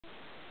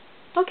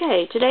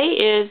Okay, today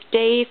is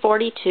day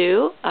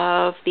 42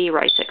 of the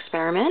rice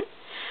experiment.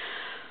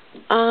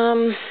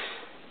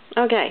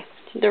 Okay,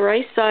 the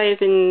rice I've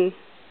been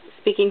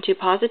speaking to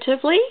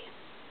positively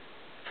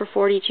for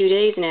 42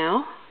 days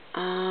now.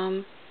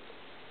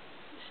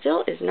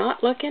 Still is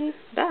not looking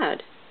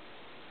bad.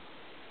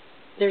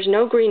 There's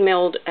no green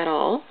mold at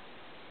all.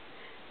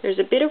 There's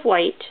a bit of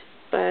white,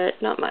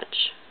 but not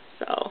much.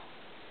 So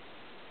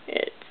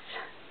it's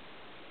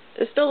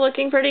still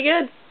looking pretty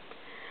good.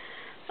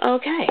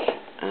 Okay,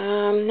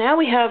 now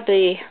we have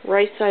the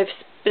rice I've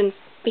been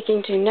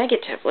speaking to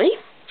negatively.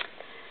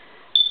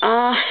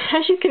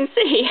 As you can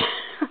see,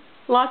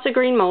 lots of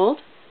green mold,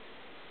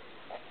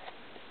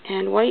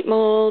 and white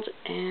mold,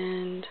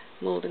 and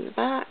mold in the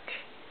back.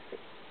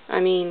 I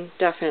mean,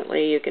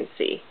 definitely you can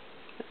see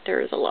that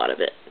there is a lot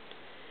of it.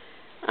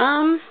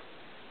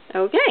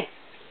 Okay.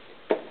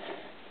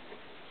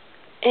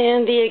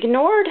 And the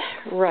ignored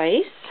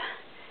rice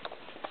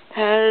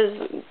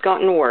has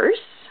gotten worse.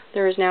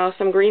 There is now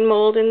some green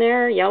mold in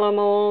there, yellow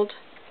mold,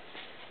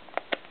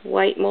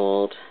 white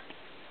mold.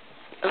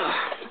 Let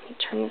me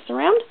turn this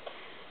around.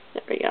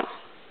 There we go.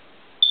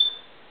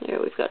 There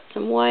we've got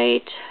some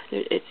white.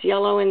 It's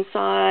yellow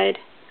inside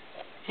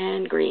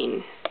and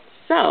green.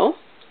 So,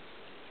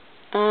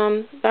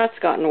 that's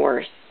gotten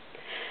worse.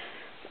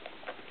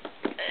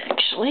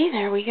 Actually,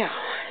 there we go.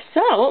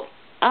 So,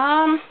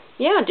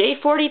 yeah, day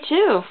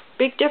 42.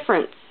 Big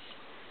difference.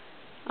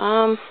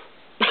 The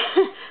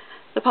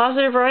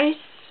positive rice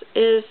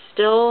is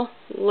still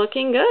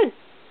looking good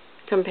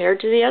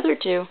compared to the other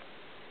two.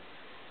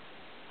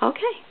 Okay,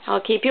 I'll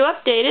keep you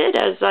updated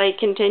as I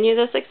continue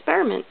this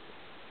experiment.